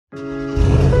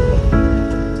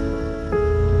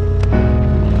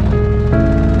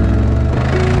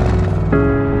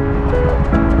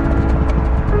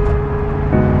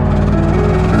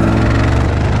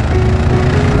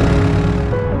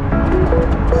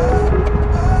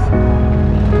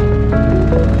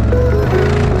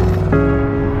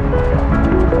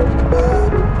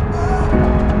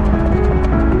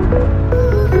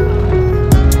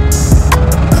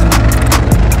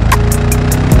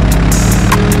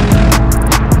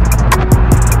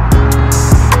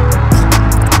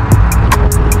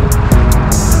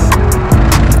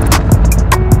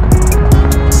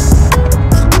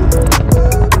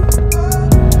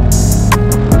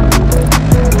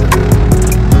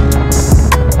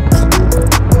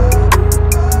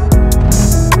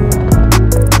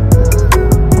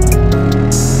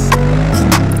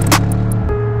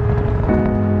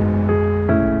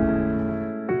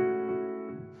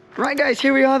Right guys,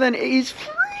 here we are then. It is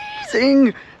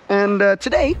freezing, and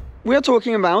today we are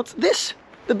talking about this,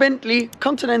 the Bentley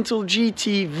Continental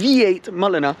GT V8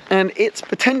 Mulliner, and its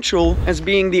potential as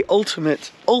being the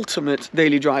ultimate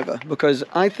daily driver, because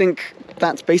I think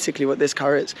that's basically what this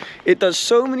car is. It does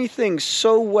so many things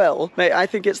so well. I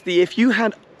think it's the, if you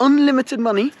had unlimited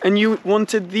money and you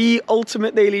wanted the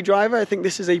ultimate daily driver, I think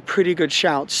this is a pretty good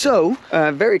shout. So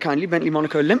very kindly Bentley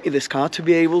Monaco lent me this car to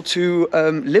be able to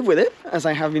live with it, as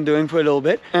I have been doing for a little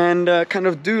bit, and kind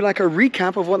of do like a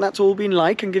recap of what that's all been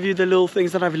like and give you the little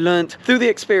things that I've learned through the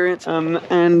experience,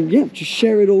 and yeah, just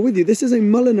share it all with you. This is a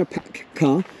Mulliner pack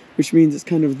car, which means it's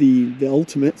kind of the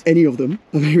ultimate. Any of them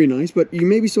are very nice, but you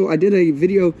maybe saw I did a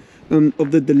video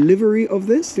of the delivery of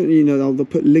this. You know, I'll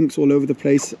put links all over the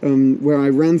place where I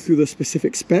ran through the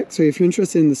specific spec. So if you're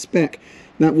interested in the spec,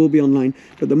 that will be online.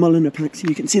 But the Mulliner pack, so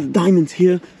you can see the diamonds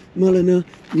here, Mulliner.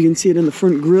 You can see it in the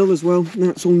front grille as well.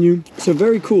 That's all new. So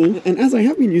very cool. And as I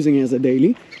have been using it as a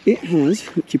daily, it has,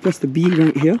 you press the B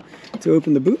right here to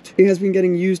open the boot. It has been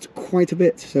getting used quite a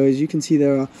bit. So as you can see,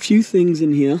 there are a few things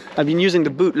in here. I've been using the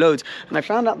boot loads, and I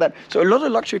found out that, so a lot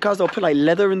of luxury cars, they'll put like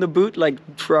leather in the boot, like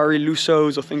Ferrari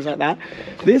Lusos or things like that.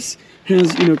 This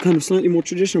has, you know, kind of slightly more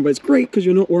traditional, but it's great because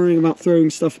you're not worrying about throwing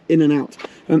stuff in and out.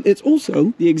 It's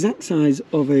also the exact size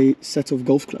of a set of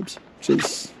golf clubs, which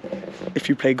is, if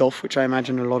you play golf, which I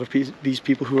imagine a lot of these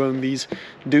people who own these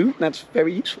do, that's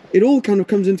very useful. It all kind of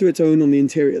comes into its own on the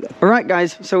interior though. All right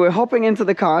guys, so we're hopping into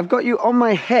the car. I've got you on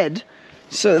my head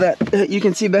so that you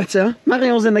can see better.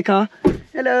 Marion's in the car.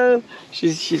 Hello.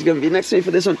 She's going to be next to me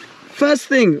for this one. First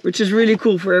thing, which is really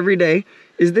cool for every day,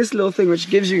 is this little thing which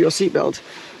gives you your seatbelt,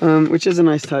 which is a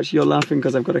nice touch. You're laughing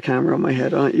because I've got a camera on my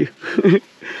head, aren't you?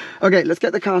 Okay, let's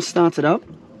get the car started up.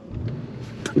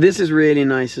 This is really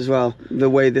nice as well, the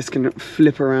way this can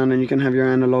flip around and you can have your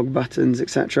analog buttons,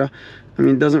 etc. I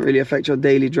mean, it doesn't really affect your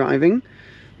daily driving,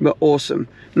 but awesome.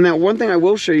 Now, one thing I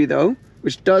will show you though,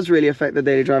 which does really affect the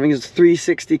daily driving, is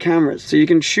 360 cameras. So you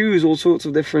can choose all sorts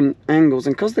of different angles,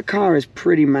 and because the car is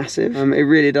pretty massive, it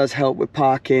really does help with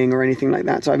parking or anything like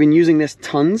that. So I've been using this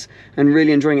tons and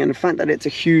really enjoying it, and the fact that it's a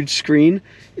huge screen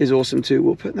is awesome too.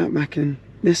 We'll put that back in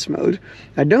this mode.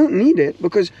 I don't need it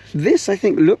because this, I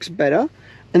think, looks better.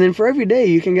 And then for every day,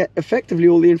 you can get effectively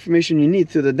all the information you need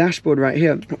through the dashboard right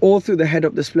here, or through the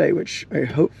head-up display, which I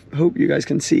hope you guys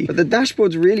can see. But the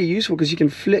dashboard's really useful because you can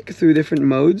flick through different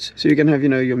modes. So you can have, you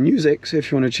know, your music. So if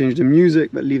you want to change the music,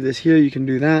 but leave this here, you can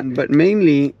do that. But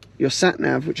mainly your sat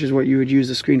nav, which is what you would use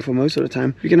the screen for most of the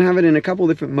time, you can have it in a couple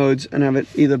different modes and have it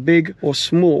either big or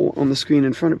small on the screen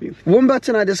in front of you. One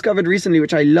button I discovered recently,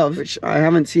 which I love, which I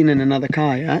haven't seen in another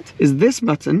car yet, is this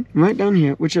button right down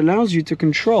here, which allows you to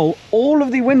control all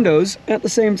of the windows at the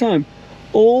same time.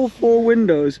 All 4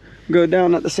 windows go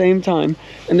down at the same time,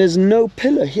 and there's no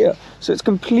pillar here, so it's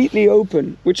completely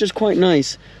open, which is quite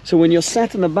nice. So when you're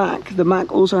sat in the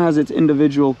back also has its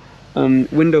individual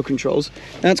window controls.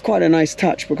 That's quite a nice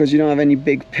touch because you don't have any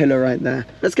big pillar right there.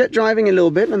 Let's get driving a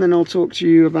little bit, and then I'll talk to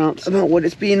you about what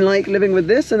it's been like living with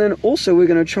this, and then also we're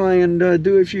going to try and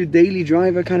do a few daily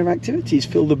driver kind of activities,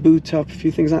 fill the boot up, a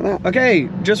few things like that. Okay,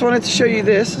 just wanted to show you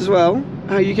this as well,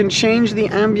 how you can change the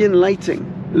ambient lighting.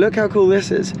 Look how cool this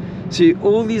is. See,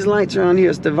 all these lights around here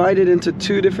is divided into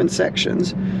 2 different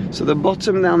sections. So the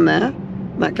bottom down there,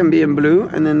 that can be in blue,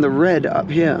 and then the red up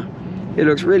here. It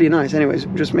looks really nice. Anyways,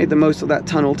 just made the most of that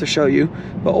tunnel to show you.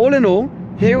 But all in all,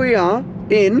 here we are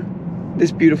in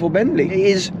this beautiful Bentley. It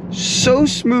is so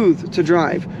smooth to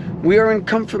drive. We are in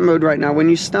comfort mode right now. When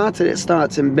you start it, it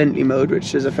starts in Bentley mode,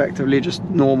 which is effectively just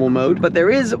normal mode. But there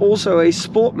is also a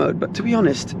sport mode. But to be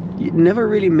honest, it never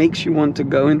really makes you want to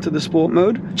go into the sport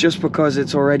mode, just because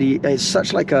it's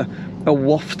such like a a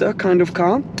wafter kind of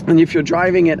car. And if you're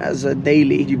driving it as a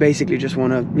daily, you basically just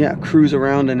want to, yeah, cruise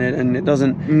around in it, and it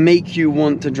doesn't make you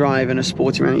want to drive in a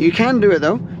sporty manner. You can do it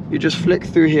though. You just flick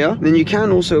through here. Then you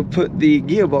can also put the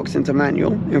gearbox into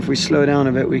manual. If we slow down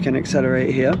a bit, we can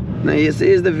accelerate here. Now here's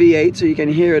the V8, so you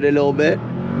can hear it a little bit.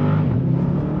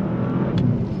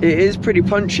 It is pretty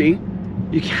punchy.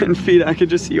 You can feel it. I can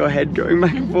just see your head going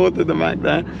back and forth at the back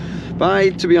there.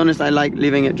 But to be honest, I like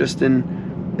leaving it just in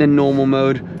normal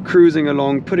mode, cruising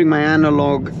along, putting my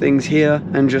analog things here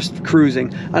and just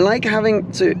cruising. I like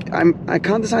having, so I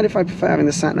can't decide if I prefer having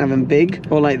the sat nav in big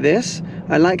or like this.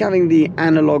 I like having the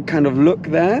analog kind of look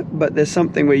there, but there's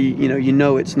something where you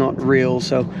know it's not real,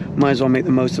 so might as well make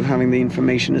the most of having the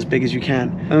information as big as you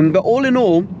can. But all in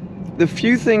all, the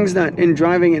few things that in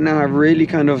driving it now have really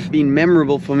kind of been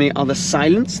memorable for me are the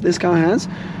silence this car has.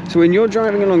 So when you're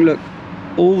driving along, look,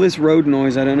 all this road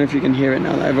noise, I don't know if you can hear it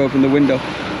now that I've opened the window.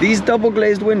 These double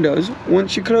glazed windows,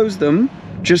 once you close them,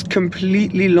 just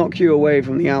completely lock you away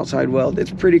from the outside world.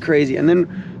 It's pretty crazy. And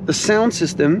then the sound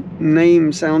system,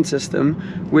 name sound system,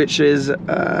 which is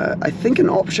I think an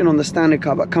option on the standard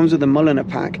car but comes with the Mulliner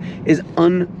pack, is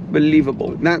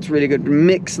unbelievable. That's really good.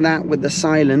 Mix that with the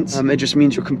silence, it just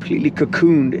means you're completely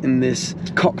cocooned in this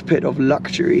cockpit of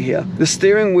luxury here. The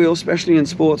steering wheel, especially in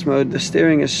sports mode, the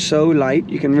steering is so light,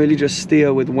 you can really just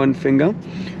steer with one finger,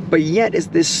 but yet it's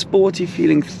this sporty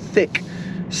feeling thick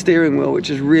steering wheel, which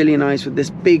is really nice, with this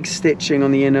big stitching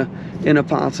on the inner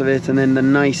part of it, and then the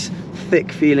nice thick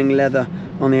feeling leather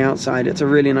on the outside. It's a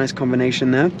really nice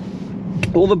combination there.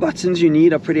 All the buttons you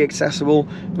need are pretty accessible.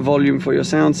 Volume for your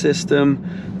sound system,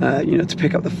 you know, to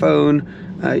pick up the phone,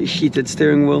 heated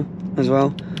steering wheel as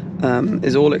well,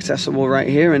 is all accessible right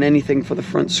here, and anything for the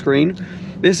front screen.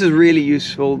 This is really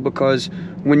useful because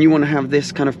when you want to have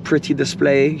this kind of pretty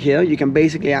display here, you can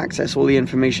basically access all the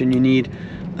information you need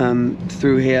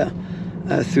through here,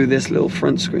 through this little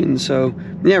front screen. So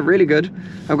yeah, really good.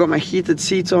 I've got my heated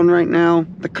seats on right now.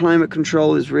 The climate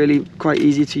control is really quite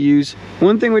easy to use.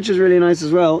 One thing which is really nice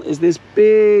as well is this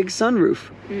big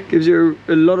sunroof. Gives you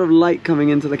a lot of light coming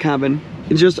into the cabin.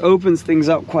 It just opens things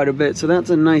up quite a bit, so that's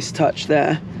a nice touch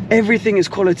there. Everything is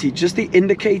quality. Just the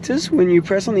indicators, when you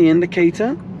press on the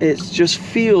indicator, it just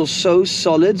feels so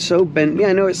solid, so Bentley.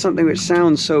 I know it's something which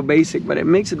sounds so basic, but it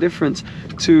makes a difference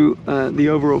to the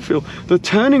overall feel. The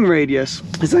turning radius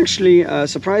is actually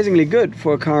surprisingly good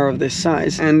for a car of this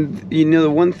size. And you know,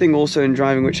 the one thing also in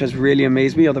driving which has really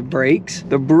amazed me are the brakes.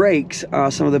 The brakes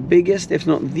are some of the biggest, if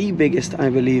not the biggest, I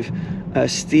believe,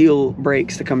 steel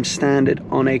brakes to come standard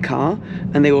on a car,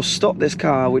 and they will stop this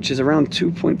car, which is around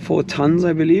 2.4 tons,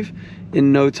 I believe,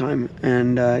 in no time.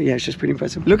 And yeah, it's just pretty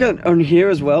impressive. Look at on here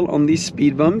as well, on these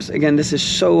speed bumps. Again, this is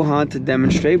so hard to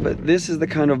demonstrate, but this is the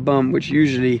kind of bump which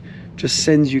usually just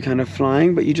sends you kind of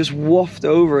flying, but you just waft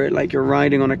over it like you're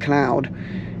riding on a cloud.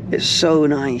 It's so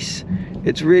nice.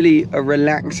 It's really a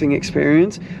relaxing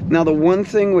experience. Now, the one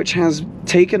thing which has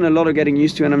taken a lot of getting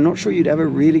used to, and I'm not sure you'd ever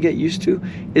really get used to,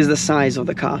 is the size of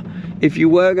the car. If you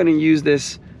were going to use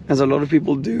this, as a lot of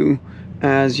people do,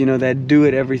 as, you know, their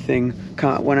do-it-everything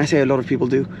car. When I say a lot of people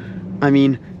do, I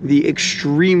mean the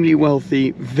extremely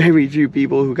wealthy, very few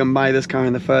people who can buy this car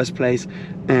in the first place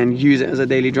and use it as a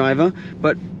daily driver.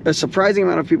 But a surprising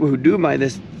amount of people who do buy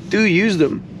this do use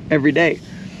them every day.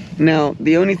 Now,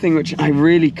 the only thing which I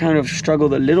really kind of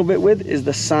struggled a little bit with is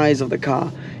the size of the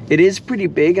car. It is pretty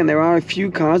big, and there are a few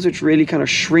cars which really kind of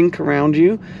shrink around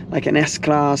you, like an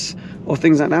S-Class or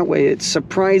things like that, where it's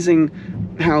surprising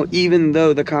how even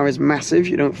though the car is massive,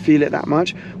 you don't feel it that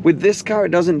much. With this car, it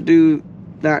doesn't do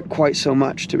that quite so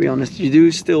much, to be honest. You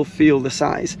do still feel the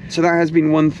size. So that has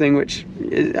been one thing which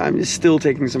I'm still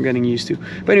taking some getting used to.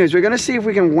 But anyways, we're gonna see if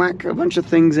we can whack a bunch of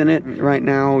things in it right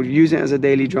now, use it as a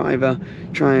daily driver,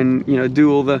 try and, you know,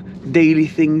 do all the daily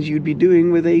things you'd be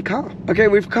doing with a car. Okay,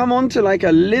 we've come on to like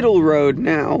a little road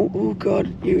now. Oh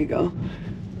God, here we go.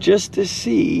 Just to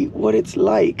see what it's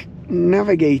like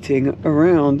navigating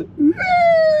around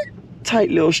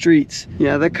tight little streets.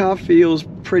 Yeah, the car feels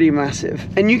pretty massive,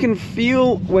 and you can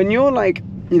feel when you're like,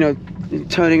 you know,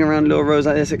 turning around little roads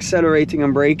like this, accelerating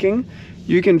and braking,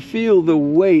 you can feel the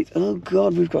weight. Oh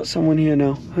God, we've got someone here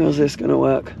now. How's this gonna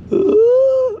work?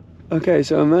 Ooh. Okay,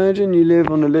 so imagine you live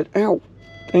on a ow,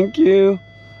 thank you.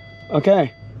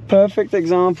 Okay, perfect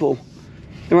example.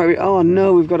 Oh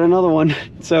no, we've got another one.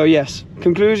 So yes,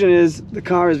 conclusion is the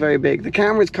car is very big. The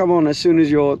cameras come on as soon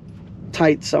as you're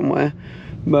tight somewhere,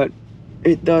 but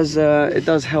it does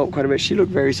help quite a bit. She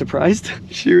looked very surprised.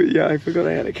 Yeah, I forgot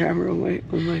I had a camera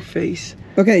on my face.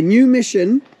 Okay, new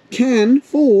mission. Can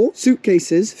 4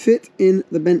 suitcases fit in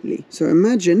the Bentley? So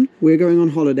imagine we're going on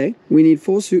holiday. We need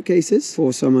 4 suitcases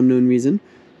for some unknown reason.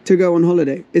 to go on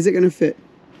holiday. Is it going to fit?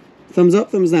 Thumbs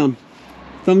up, thumbs down.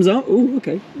 Thumbs up. Oh,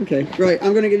 okay, okay. Right,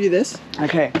 I'm going to give you this.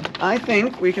 Okay, I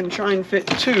think we can try and fit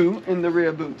 2 in the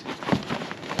rear boot.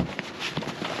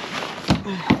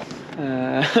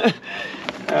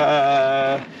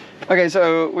 Okay,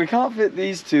 so we can't fit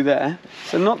these 2 there,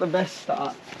 so not the best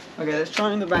start. Okay, let's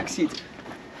try in the back seat.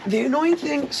 The annoying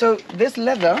thing, so this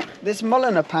leather, this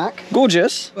Mulliner pack,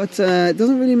 gorgeous, but it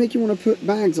doesn't really make you want to put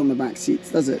bags on the back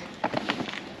seats, does it?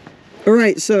 All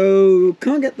right, so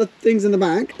can't get the things in the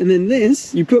back, and then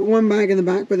this, you put one bag in the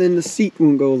back, but then the seat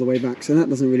won't go all the way back, so that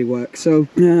doesn't really work. So,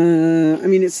 I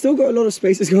mean, it's still got a lot of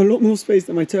space. It's got a lot more space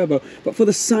than my Turbo, but for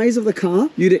the size of the car,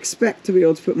 you'd expect to be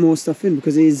able to put more stuff in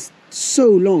because it is so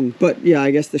long. But yeah,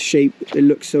 I guess the shape, it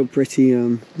looks so pretty,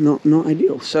 not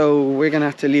ideal. So we're gonna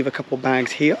have to leave a couple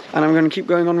bags here, and I'm gonna keep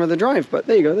going on with the drive. But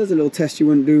there you go, there's a little test you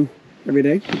wouldn't do every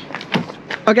day.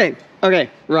 Okay,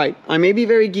 right. I may be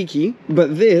very geeky,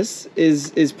 but this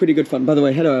is pretty good fun. By the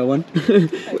way, hello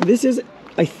L1. This is,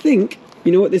 I think,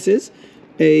 you know what this is?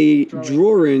 A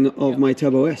drawing of my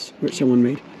Turbo S, which someone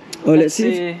made. Oh, let's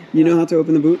see if you know how to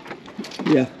open the boot.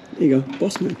 Yeah, there you go,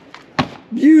 boss man.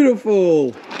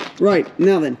 Beautiful. Right,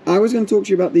 now then, I was going to talk to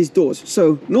you about these doors.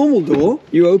 So, normal door,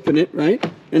 you open it, right?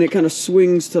 And it kind of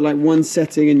swings to like one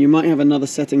setting, and you might have another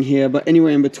setting here, but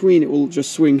anywhere in between, it will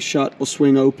just swing shut or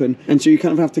swing open. And so you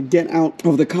kind of have to get out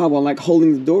of the car while like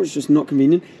holding the door. It's just not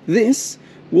convenient. This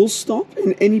will stop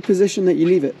in any position that you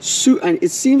leave it. And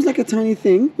it seems like a tiny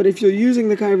thing, but if you're using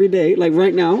the car every day, like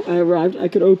right now, I arrived, I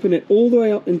could open it all the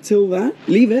way up until that,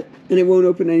 leave it, and it won't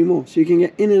open anymore. So you can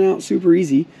get in and out super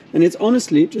easy. And it's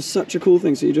honestly just such a cool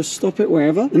thing. So you just stop it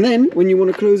wherever. And then when you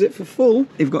want to close it for full,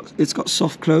 it's got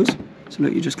soft close. So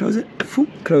look, you just close it,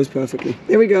 close perfectly.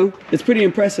 There we go. It's pretty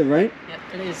impressive, right?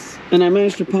 Yeah, it is. And I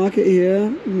managed to park it here,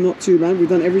 not too bad. We've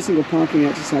done every single parking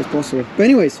exercise possible. But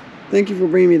anyways, thank you for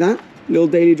bringing me that. Little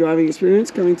daily driving experience,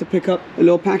 coming to pick up a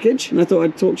little package, and I thought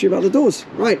I'd talk to you about the doors.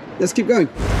 Right, let's keep going.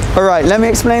 All right, let me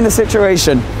explain the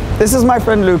situation. This is my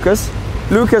friend Lucas.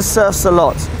 Lucas surfs a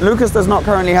lot. Lucas does not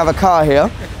currently have a car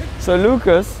here. So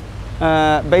Lucas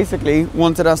basically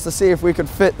wanted us to see if we could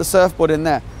fit the surfboard in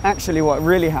there. Actually, what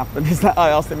really happened is that I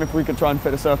asked him if we could try and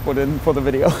fit a surfboard in for the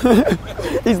video.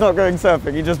 He's not going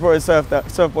surfing, he just brought his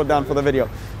surfboard down for the video.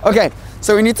 Okay,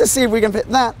 so we need to see if we can fit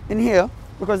that in here,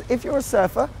 because if you're a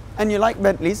surfer and you like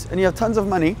Bentleys and you have tons of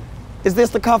money, is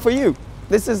this the car for you?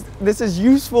 This is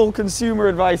useful consumer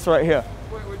advice right here.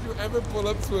 Wait, would you ever pull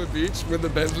up to a beach with a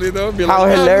Bentley though? Be How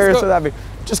like, hilarious would that be?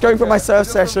 Just going for my surf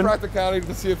session. Practicality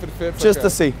to see if it fits. Just to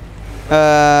see.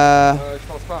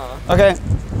 Okay,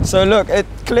 so look, it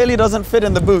clearly doesn't fit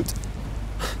in the boot.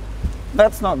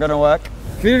 That's not gonna work.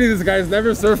 Clearly this guy's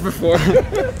never surfed before.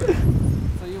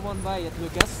 So you won't buy it,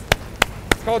 Lucas?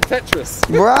 It's called Tetris.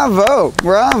 Bravo,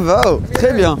 bravo.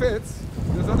 Très bien. It fits.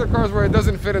 There's other cars where it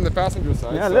doesn't fit in the passenger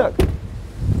side. Yeah, so look.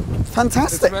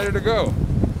 Fantastic. It's ready to go.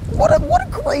 What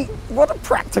a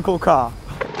practical car.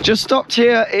 Just stopped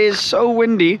here. It is so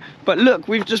windy, but look,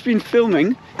 we've just been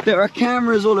filming. There are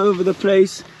cameras all over the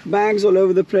place, bags all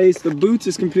over the place. The boot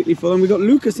is completely full, and we got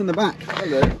Lucas in the back.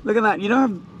 Hello. Look at that. You don't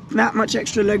have that much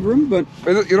extra leg room, but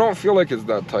You don't feel like it's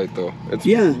that tight though. It's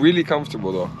really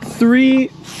comfortable though. 3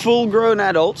 full-grown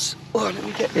adults. Oh, let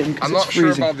me get in. I'm not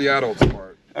sure about the adults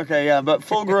part. Okay, yeah, but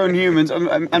full-grown humans.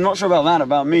 I'm not sure about that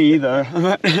about me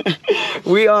either.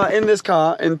 We are in this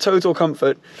car in total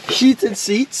comfort. Heated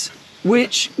seats,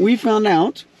 which we found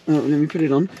out. Oh, let me put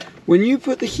it on. When you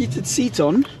put the heated seat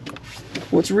on,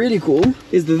 what's really cool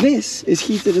is that this is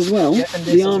heated as well. Yeah, and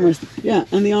the armrest. Yeah,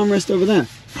 and the armrest over there.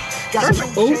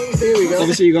 Oh, there we go.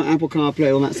 Obviously you got Apple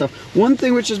CarPlay, all that stuff. One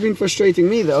thing which has been frustrating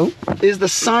me though is the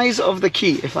size of the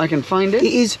key. If I can find it,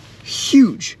 it is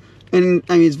huge. And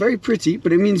I mean, it's very pretty,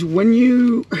 but it means when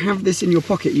you have this in your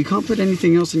pocket, you can't put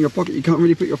anything else in your pocket. You can't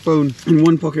really put your phone in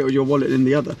one pocket or your wallet in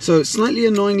the other. So slightly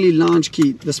annoyingly large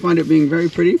key, despite it being very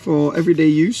pretty for everyday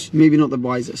use. Maybe not the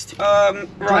wisest. Right.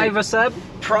 Driver Seb?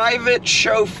 Private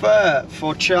chauffeur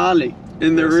for Charlie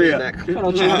in the rear.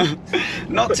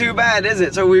 Not too bad, is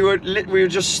it? So we were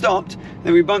just stopped,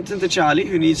 then we bumped into Charlie,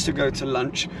 who needs to go to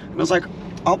lunch. And I was like,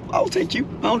 I'll take you,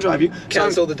 I'll drive you.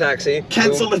 Cancel the taxi.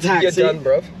 Cancel the taxi. You're done,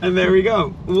 bruv. And there we go.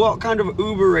 What kind of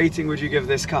Uber rating would you give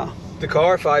this car? The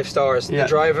car, 5 stars. Yeah. The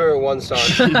driver, 1 star.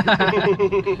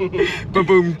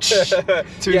 Ba-boom.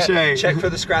 Touche. Yeah, check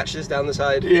for the scratches down the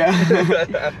side. Yeah.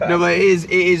 No, but it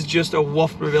is just a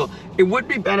waft reveal. It would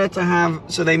be better to have,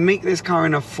 so they make this car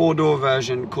in a 4-door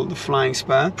version called the Flying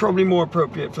Spur. Probably more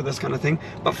appropriate for this kind of thing.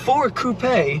 But for a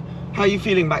coupe, how are you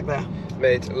feeling back there?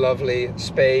 mate. Lovely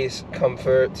space,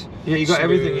 comfort. Yeah, you got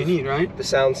smooth, everything you need, right? The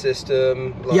sound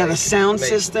system. Like, yeah, the sound mate,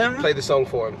 system. Play the song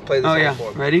for him. Play the song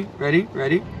for him. Ready? Ready?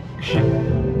 Ready?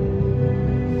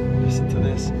 Listen to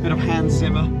this. Bit of Hans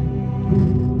Zimmer.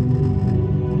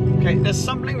 Okay, there's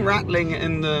something rattling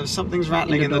in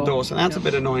the door, so that's a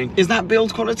bit annoying. Is that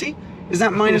build quality? Is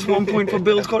that -1 point for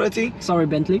build quality? Sorry,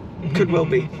 Bentley. Could well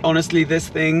be. Honestly, this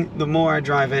thing, the more I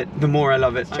drive it, the more I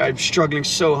love it. I'm struggling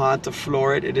so hard to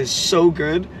floor it. It is so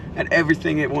good at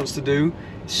everything it wants to do.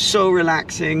 So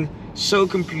relaxing, so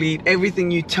complete.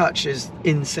 Everything you touch is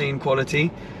insane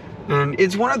quality. And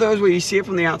it's one of those where you see it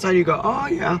from the outside, you go, oh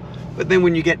yeah. But then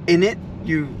when you get in it,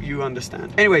 you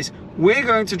understand. Anyways, we're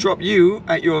going to drop you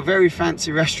at your very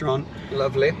fancy restaurant.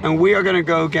 Lovely. And we are going to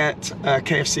go get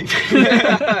KFC.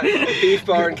 Beef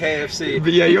bar and KFC.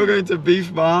 But yeah, you're going to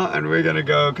Beef Bar and we're going to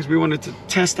go, because we wanted to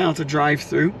test out a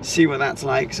drive-through, see what that's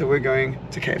like. So we're going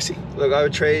to KFC. Look, I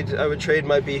would trade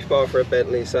my Beef Bar for a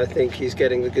Bentley, so I think he's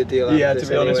getting the good deal out of this. Yeah, to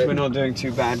be honest, anyway. we're not doing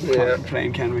too bad. We can't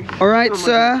complain, can we? All right,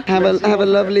 sir. Have a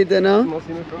lovely dinner.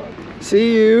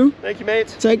 See you. Thank you,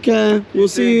 mate. Take care. We'll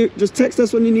see you. Just text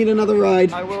us when you need another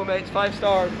ride. I will, mate. 5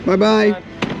 stars. Bye-bye.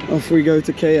 Off we go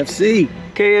to KFC.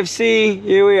 KFC,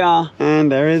 here we are.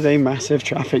 And there is a massive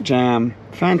traffic jam.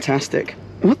 Fantastic.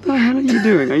 What the hell are you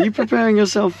doing? Are you preparing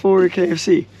yourself for a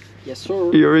KFC? Yes, sir.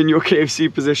 You're in your KFC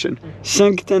position.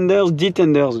 5 tenders, 10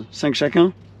 tenders. 5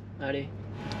 chacun. Allez.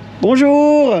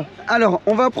 Bonjour. Alors,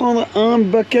 on va prendre un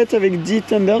bucket avec 10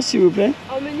 tenders, s'il vous plaît.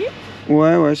 En menu?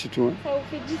 Ouais, c'est tout. Ouais. Ça vous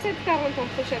fait 17,40 en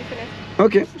prochaine fenêtre.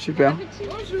 Ok, super.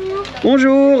 Bonjour.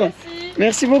 Bonjour. Merci.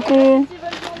 Merci beaucoup.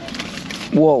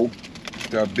 Whoa.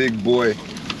 That big boy.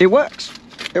 It works.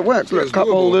 It works. Look, It's cup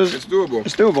doable. holders. It's doable.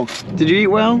 It's doable. Did you eat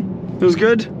well? It was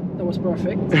good? That was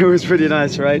perfect. It was pretty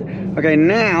nice, right? Okay,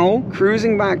 now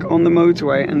cruising back on the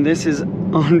motorway, and this is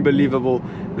unbelievable.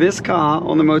 This car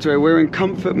on the motorway, we're in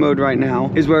comfort mode right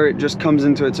now, is where it just comes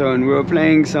into its own. We were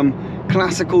playing some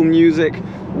classical music,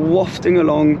 wafting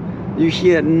along. You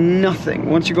hear nothing.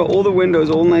 Once you got all the windows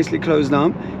all nicely closed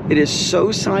up, it is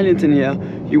so silent in here.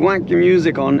 You whack your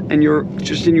music on and you're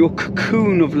just in your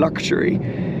cocoon of luxury.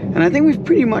 And I think we've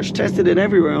pretty much tested it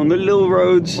everywhere. On the little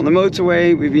roads, on the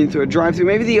motorway, we've been through a drive-through.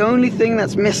 Maybe the only thing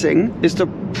that's missing is to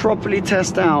properly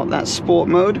test out that sport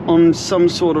mode on some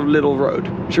sort of little road.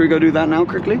 Should we go do that now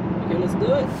quickly? Okay, let's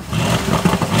do it.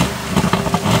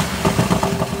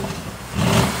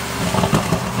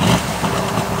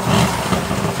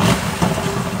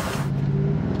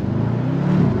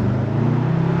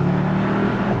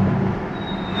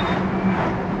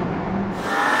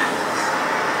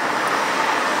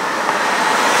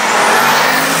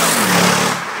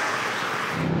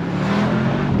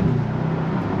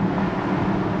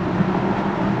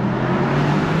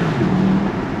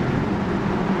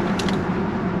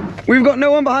 We've got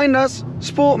no one behind us.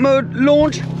 Sport mode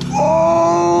launch.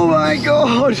 Oh my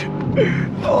god.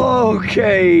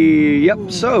 Okay, yep,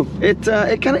 so it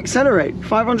can accelerate.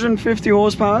 550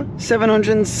 horsepower,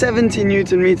 770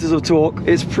 Newton meters of torque.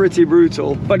 It's pretty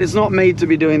brutal, but it's not made to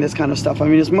be doing this kind of stuff. I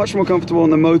mean, it's much more comfortable on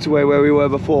the motorway where we were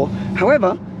before.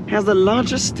 However, it has the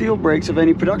largest steel brakes of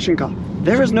any production car.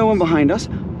 There is no one behind us.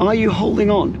 Are you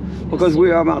holding on? Because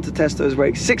we are about to test those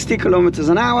brakes. 60 kilometers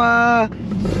an hour.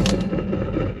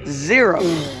 0.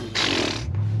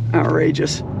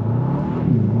 Outrageous.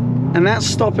 And that's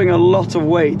stopping a lot of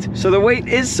weight. So the weight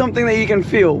is something that you can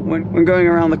feel when going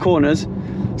around the corners.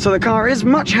 So the car is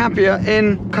much happier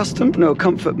in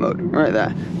comfort mode, right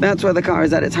there. That's where the car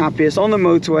is at its happiest, on the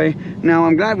motorway. Now,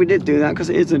 I'm glad we did do that because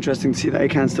it is interesting to see that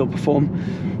it can still perform.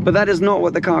 But that is not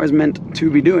what the car is meant to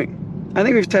be doing. I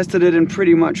think we've tested it in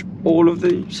pretty much all of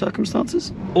the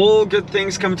circumstances. All good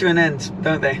things come to an end,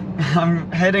 don't they? I'm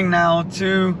heading now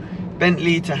to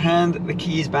Bentley to hand the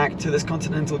keys back to this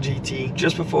Continental GT.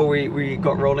 Just before we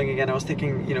got rolling again, I was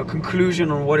thinking, you know,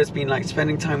 conclusion on what it's been like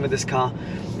spending time with this car.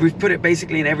 We've put it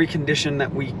basically in every condition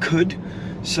that we could.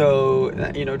 So,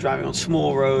 you know, driving on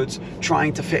small roads,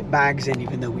 trying to fit bags in,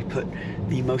 even though we put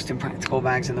the most impractical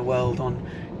bags in the world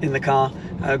in the car.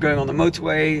 Going on the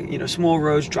motorway, you know, small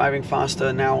roads, driving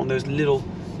faster now on those little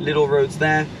roads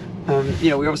there. You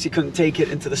know, we obviously couldn't take it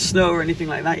into the snow or anything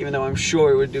like that, even though I'm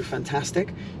sure it would do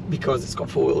fantastic because it's got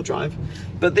four-wheel drive.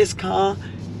 But this car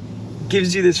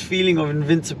gives you this feeling of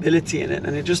invincibility in it,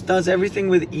 and it just does everything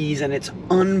with ease, and it's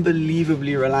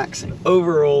unbelievably relaxing.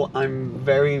 Overall, I'm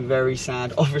very, very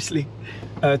sad, obviously,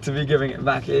 to be giving it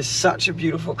back. It is such a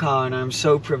beautiful car, and I'm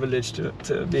so privileged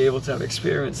to be able to have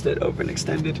experienced it over an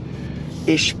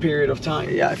extended-ish period of time.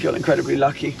 Yeah, I feel incredibly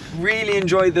lucky. Really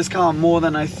enjoyed this car more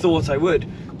than I thought I would.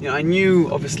 You know, I knew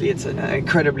obviously it's an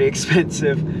incredibly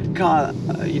expensive car,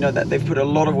 you know, that they've put a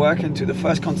lot of work into. The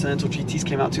first Continental GTs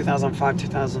came out 2005,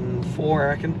 2004, I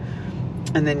reckon.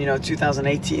 And then, you know,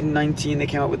 2018, 19, they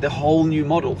came out with the whole new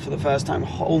model for the first time,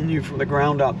 whole new from the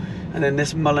ground up. And then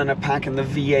this Mulliner pack and the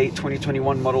V8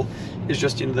 2021 model is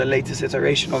just, you know, the latest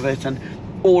iteration of it. And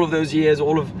all of those years,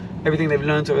 all of everything they've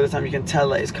learned over the time, you can tell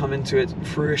that it's come into its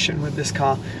fruition with this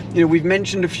car. You know, we've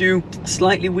mentioned a few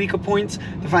slightly weaker points.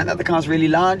 The fact that the car's really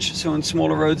large, so on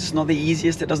smaller roads, it's not the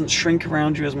easiest. It doesn't shrink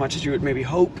around you as much as you would maybe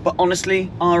hope. But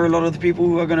honestly, are a lot of the people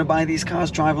who are going to buy these cars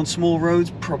drive on small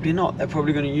roads? Probably not. They're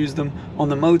probably going to use them on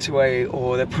the motorway,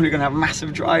 or they're probably going to have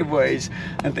massive driveways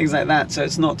and things like that. So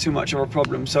it's not too much of a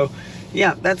problem. So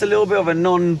yeah, that's a little bit of a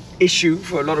non-issue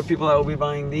for a lot of people that will be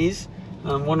buying these.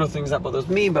 One of the things that bothers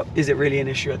me, but is it really an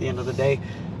issue at the end of the day?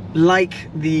 Like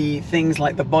the things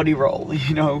like the body roll,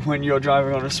 you know, when you're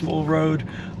driving on a small road,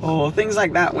 or things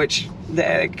like that, which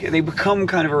they become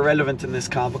kind of irrelevant in this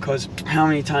car, because how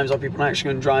many times are people actually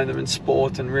going to drive them in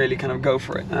sport and really kind of go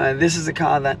for it? This is a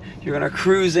car that you're going to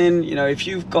cruise in. You know, if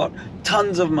you've got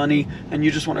tons of money and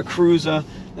you just want a cruiser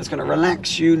that's going to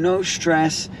relax you, no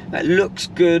stress, that looks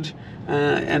good,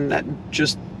 and that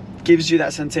just gives you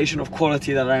that sensation of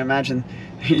quality that I imagine,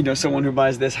 you know, someone who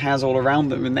buys this has all around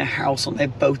them in their house, on their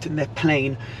boat, in their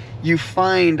plane. You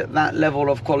find that level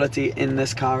of quality in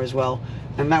this car as well,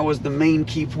 and that was the main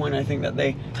key point I think that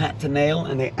they had to nail,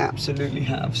 and they absolutely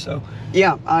have. So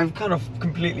yeah, I've kind of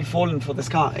completely fallen for this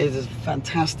car. It is a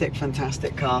fantastic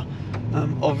car.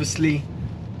 Obviously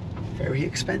very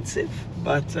expensive,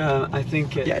 but I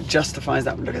think it justifies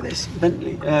that. Look at this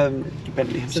Bentley, I'm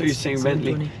so used to saying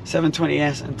Bentley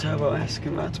 720S and Turbo S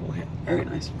convertible here. Very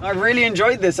nice. I really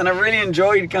enjoyed this, and I really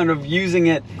enjoyed kind of using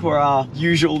it for our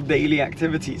usual daily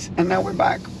activities. And now we're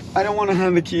back. I don't want to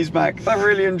hand the keys back. I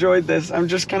really enjoyed this. I'm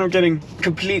just kind of getting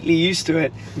completely used to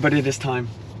it, but it is time.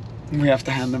 We have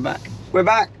to hand them back. We're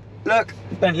back. Look,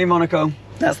 Bentley Monaco.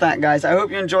 That's that, guys. I hope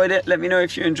you enjoyed it. Let me know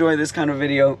if you enjoy this kind of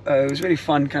video. It was really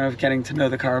fun kind of getting to know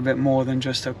the car a bit more than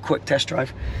just a quick test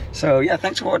drive. So yeah,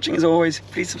 thanks for watching as always.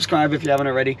 Please subscribe if you haven't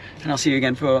already, and I'll see you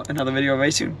again for another video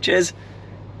very soon. Cheers.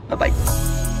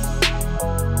 Bye-bye.